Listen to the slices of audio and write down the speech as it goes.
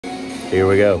Here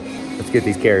we go. Let's get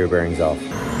these carrier bearings off.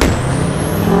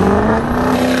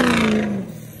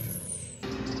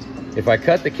 If I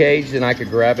cut the cage, then I could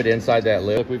grab it inside that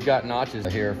lip. Look, we've got notches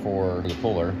here for the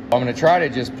puller. I'm gonna try to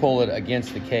just pull it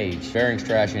against the cage. Bearing's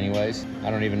trash anyways.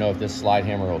 I don't even know if this slide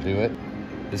hammer will do it.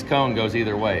 This cone goes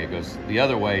either way. It goes the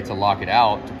other way to lock it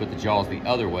out, to put the jaws the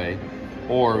other way,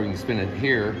 or we can spin it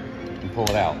here and pull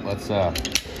it out. Let's,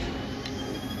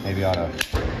 maybe I ought to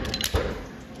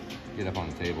get up on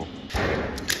the table.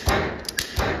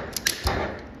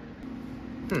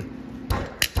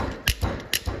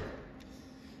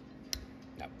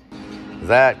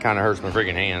 That kind of hurts my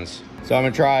freaking hands. So I'm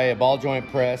gonna try a ball joint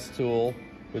press tool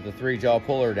with the 3-jaw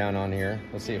puller down on here.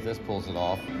 Let's see if this pulls it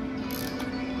off.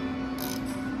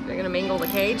 They're gonna mingle the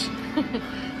cage.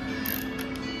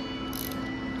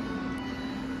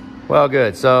 Well,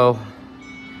 good. So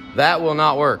that will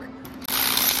not work.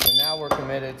 So now we're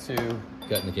committed to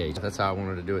cutting the cage. That's how I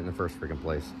wanted to do it in the first freaking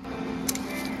place.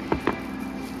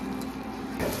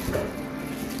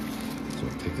 So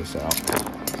we'll take this out.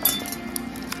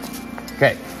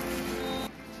 Okay.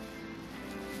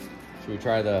 Should we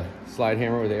try the slide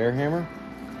hammer with the air hammer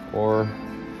or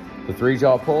the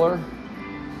 3-jaw puller?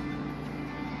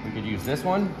 We could use this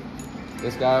one.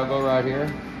 This guy will go right here.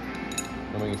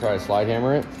 Then we can try to slide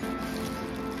hammer it.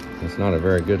 It's not a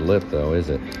very good lip though, is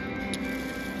it?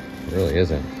 It really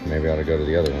isn't. Maybe I ought to go to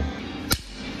the other one.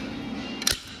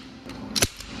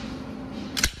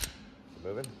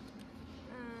 Moving?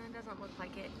 Doesn't look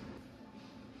like it.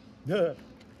 It's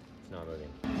not moving.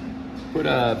 Put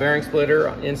a bearing splitter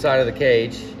inside of the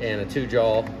cage and a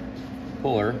 2-jaw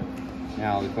puller.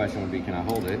 Now the question would be, can I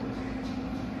hold it?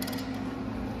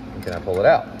 And can I pull it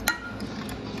out?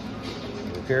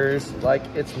 It appears like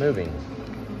it's moving.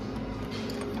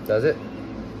 Does it?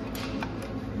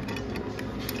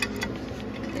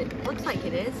 It looks like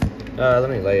it is. Let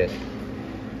me lay it.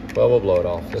 Well, we'll blow it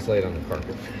off. Just lay it on the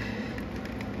carpet.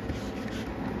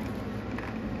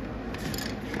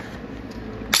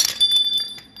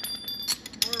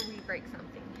 Break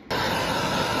something.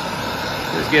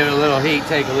 Just give it a little heat,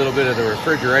 take a little bit of the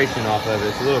refrigeration off of it.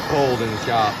 It's a little cold in the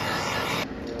shop.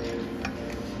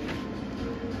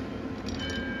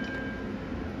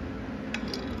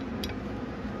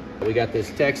 We got this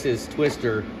Texas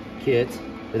twister kit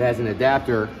that has an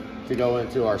adapter to go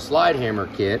into our slide hammer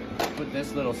kit. Put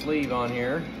this little sleeve on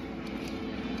here.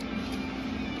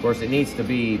 Of course, it needs to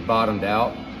be bottomed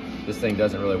out. This thing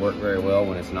doesn't really work very well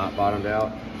when it's not bottomed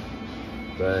out,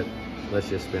 but let's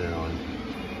just spin it on.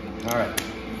 All right,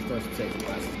 let's throw some safety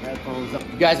glasses. Headphones up.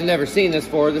 You guys have never seen this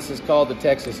before. This is called the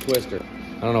Texas Twister.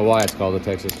 I don't know why it's called the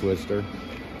Texas Twister.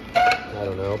 I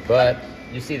don't know, but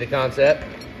you see the concept.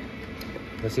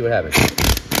 Let's see what happens.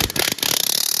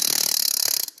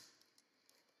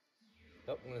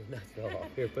 Oh, one of the nuts fell off.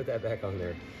 Here, put that back on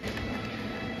there.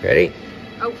 Ready?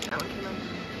 Oh, that one came out.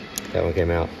 That one came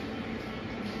out.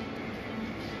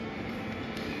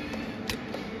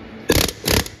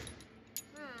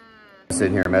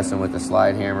 Sitting here messing with the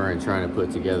slide hammer and trying to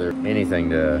put together anything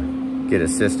to get a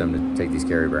system to take these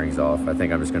carry bearings off. I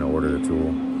think I'm just going to order the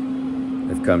tool.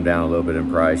 They've come down a little bit in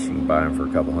price. You can buy them for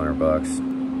a couple $100.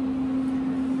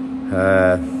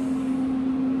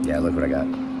 Yeah, look what I got.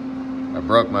 I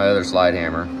broke my other slide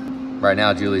hammer. Right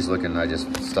now, Julie's looking. I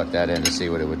just stuck that in to see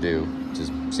what it would do.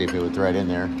 Just see if it would thread in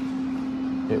there.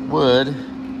 It would.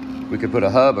 We could put a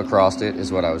hub across it,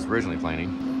 is what I was originally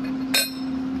planning.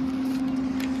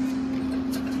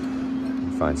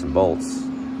 Find some bolts. We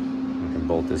can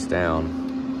bolt this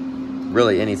down.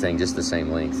 Really anything, just the same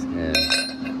length.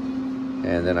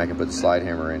 And then I can put the slide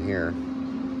hammer in here.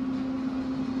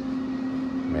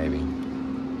 Maybe.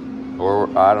 Or,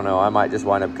 I don't know, I might just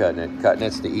wind up cutting it. Cutting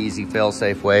it's the easy,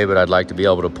 fail-safe way, but I'd like to be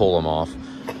able to pull them off.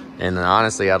 And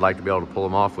honestly, I'd like to be able to pull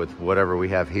them off with whatever we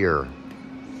have here.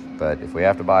 But if we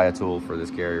have to buy a tool for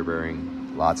this carrier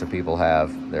bearing, lots of people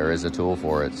have. There is a tool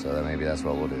for it, so maybe that's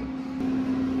what we'll do.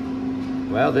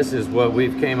 Well, this is what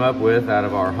we've came up with out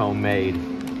of our homemade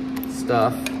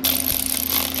stuff.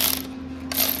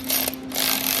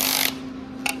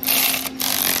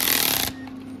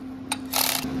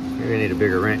 You're gonna need a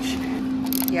bigger wrench.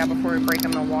 Yeah, before we break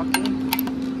them in walking.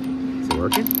 Is it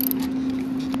working?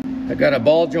 I've got a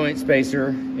ball joint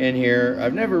spacer in here.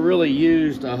 I've never really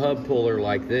used a hub puller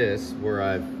like this where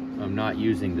I'm not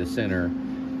using the center,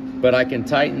 but I can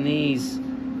tighten these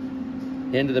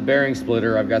into the bearing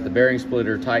splitter. I've got the bearing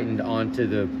splitter tightened onto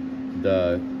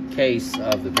the case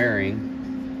of the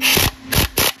bearing.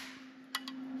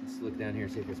 Let's look down here,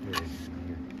 see if it's moving.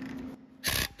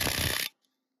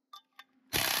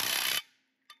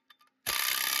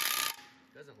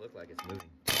 Doesn't look like it's moving.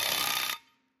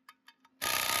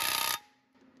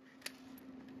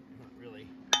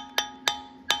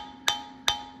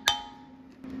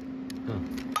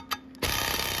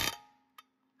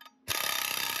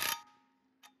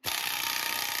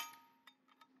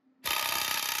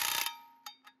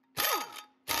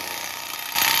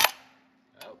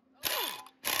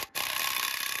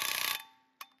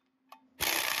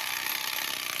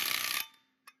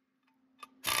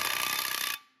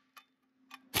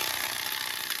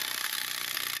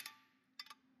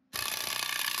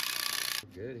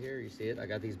 Good here, you see it? I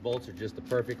got these bolts are just the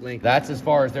perfect length. That's as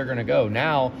far as they're gonna go.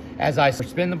 Now, as I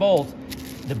spin the bolt,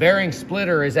 the bearing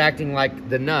splitter is acting like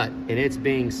the nut and it's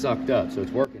being sucked up. So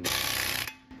it's working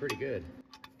pretty good.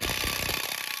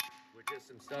 With just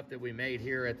some stuff that we made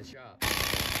here at the shop.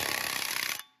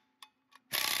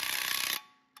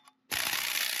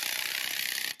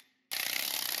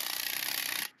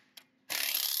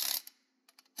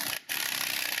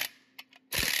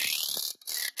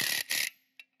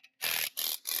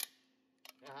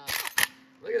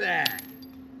 Look at that.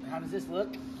 How does this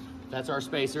look? That's our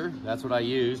spacer. That's what I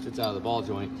used. It's out of the ball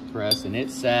joint press, and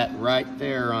it sat right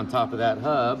there on top of that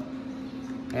hub.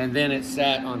 And then it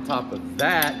sat on top of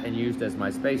that and used as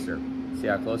my spacer. See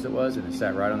how close it was? And it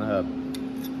sat right on the hub.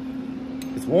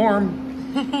 It's warm,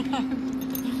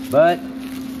 but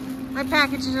I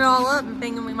packaged it all up and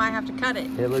thinking we might have to cut it.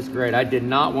 It looks great. I did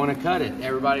not want to cut it.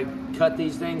 Everybody cut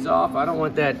these things off. I don't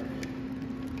want that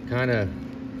kind of,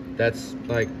 that's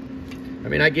like, I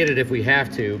mean, I get it if we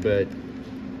have to, but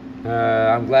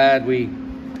I'm glad we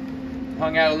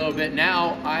hung out a little bit.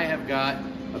 Now I have got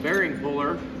a bearing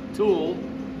puller tool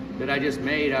that I just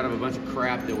made out of a bunch of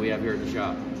crap that we have here at the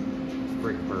shop. It's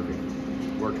freaking perfect.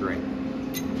 Worked great.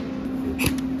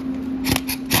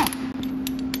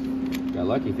 Got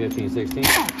lucky, 15, 16.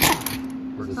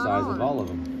 It's the size of all of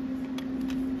them.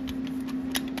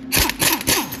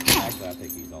 Actually, I'll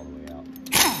take these all the way out.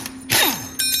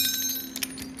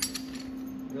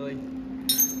 Really?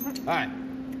 All right.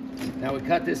 Now we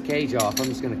cut this cage off. I'm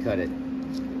just gonna cut it.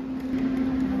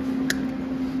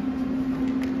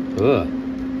 Ugh.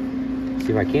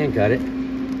 See if I can cut it.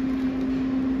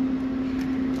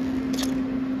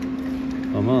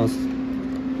 Almost.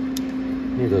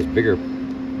 Need those bigger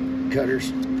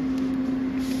cutters.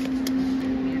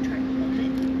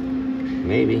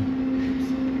 Maybe.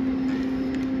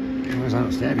 As long as I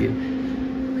don't stab you.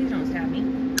 Please don't stab me.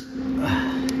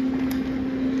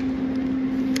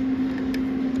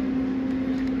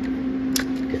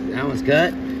 Okay, that one's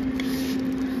cut.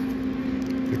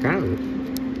 They're kind of a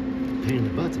pain in the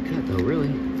butt to cut though,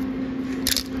 really.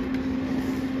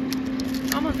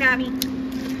 Almost got me.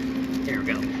 There we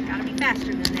go. Gotta be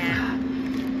faster than that.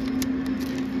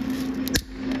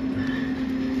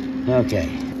 Okay. I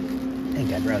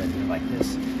think I'd rather do it like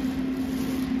this.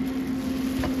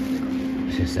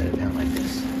 Should set it down like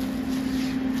this.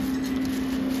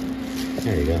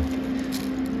 There you go.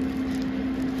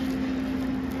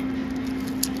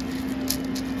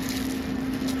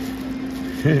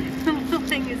 The little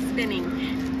thing is spinning.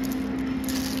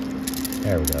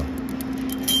 There we go.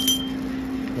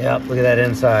 Yep, look at that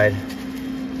inside.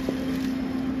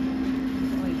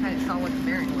 Well, you kind of saw what the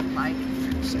bearing looked like.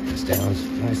 Set this down, it's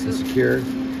nice and secure.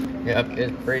 Yep,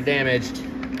 it's very damaged.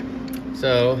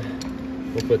 So,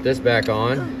 we'll put this back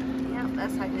on. Yeah,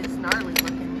 that side is gnarly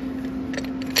looking.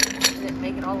 Didn't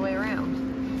make it all the way around.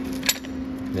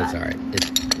 That's all right,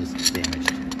 it's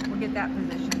damaged. We'll get that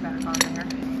position back on there.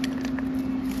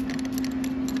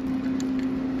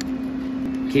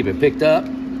 Keep it picked up,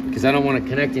 because I don't want it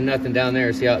connecting nothing down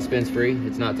there. See how it spins free?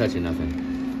 It's not touching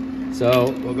nothing.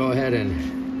 So, we'll go ahead and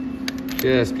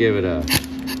just give it a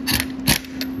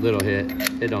little hit.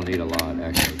 It don't need a lot,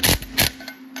 actually.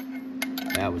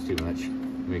 That was too much.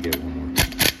 Let me give it one more.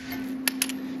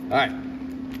 All right.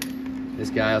 This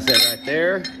guy will sit right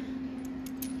there.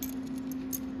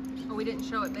 Well, we didn't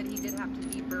show it, but he did have to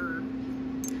deeper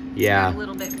Yeah. a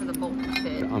little bit for the bolt to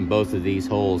fit. On both of these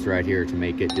holes right here to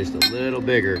make it just a little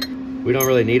bigger. We don't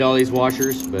really need all these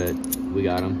washers, but we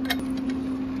got them.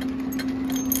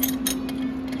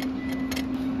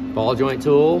 Ball joint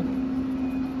tool.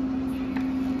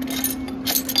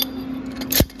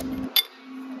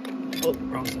 Oh,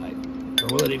 wrong side. Or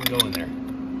will it even go in there?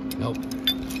 Nope.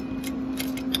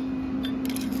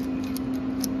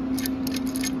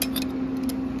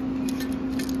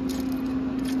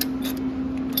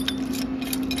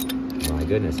 My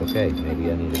goodness, okay. Maybe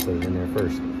I need to put it in there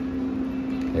first.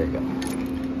 There you go.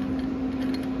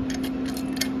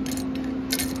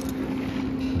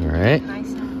 All right.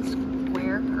 Nice and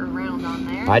square or round on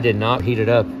there. I did not heat it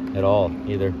up at all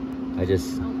either. I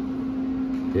just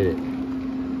did it.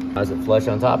 How's it flush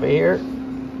on top of here?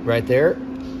 Right there.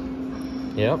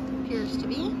 Yep. Appears to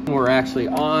be. We're actually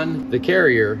on the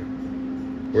carrier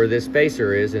where this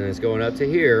spacer is, and it's going up to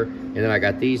here. And then I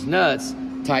got these nuts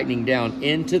tightening down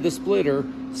into the splitter,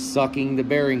 sucking the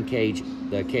bearing cage,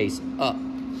 the case up.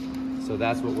 So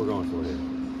that's what we're going for here.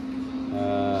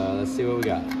 Let's see what we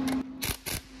got.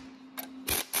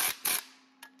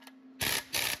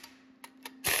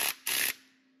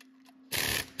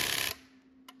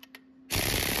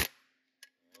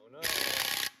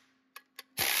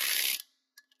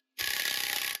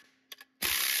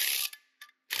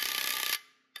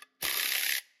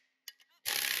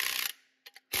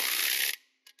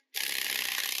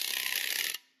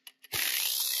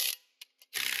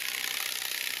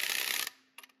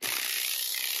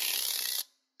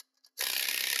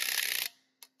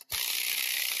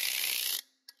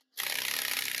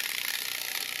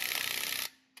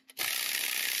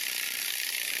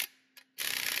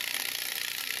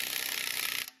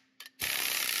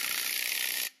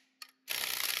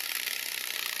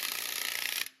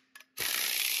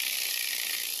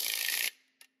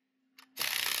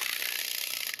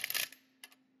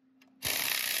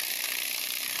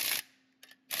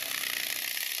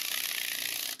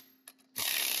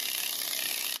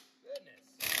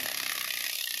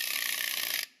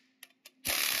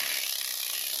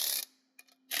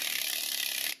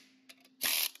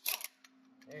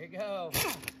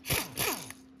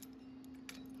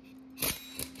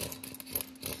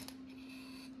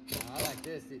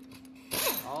 like this.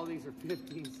 All these are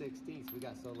 15/16. We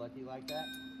got so lucky like that.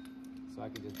 So I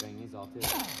can just bang these off too.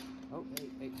 Oh,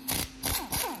 hey.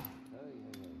 Oh,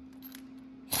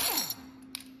 yeah.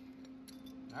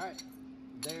 All right,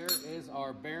 there is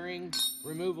our bearing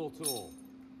removal tool.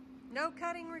 No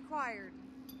cutting required.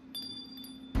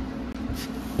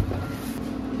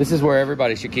 This is where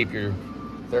everybody should keep your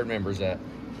third members at.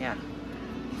 Yeah.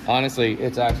 Honestly,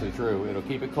 it's actually true. It'll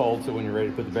keep it cold so when you're ready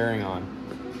to put the bearing on,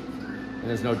 and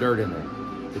there's no dirt in there.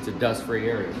 It's a dust-free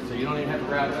area, so you don't even have to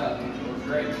wrap it up. It looks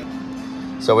great.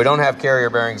 So we don't have carrier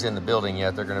bearings in the building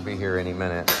yet. They're gonna be here any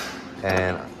minute.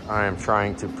 And I am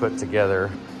trying to put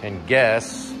together and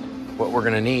guess what we're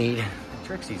gonna need.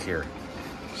 Trixie's here.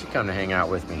 She come to hang out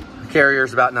with me. The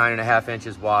carrier's about 9.5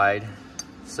 inches wide.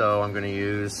 So I'm gonna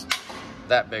use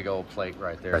that big old plate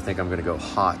right there. I think I'm gonna go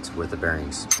hot with the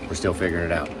bearings. We're still figuring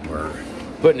it out. We're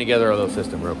putting together a little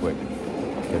system real quick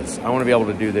because I wanna be able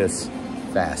to do this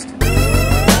fast.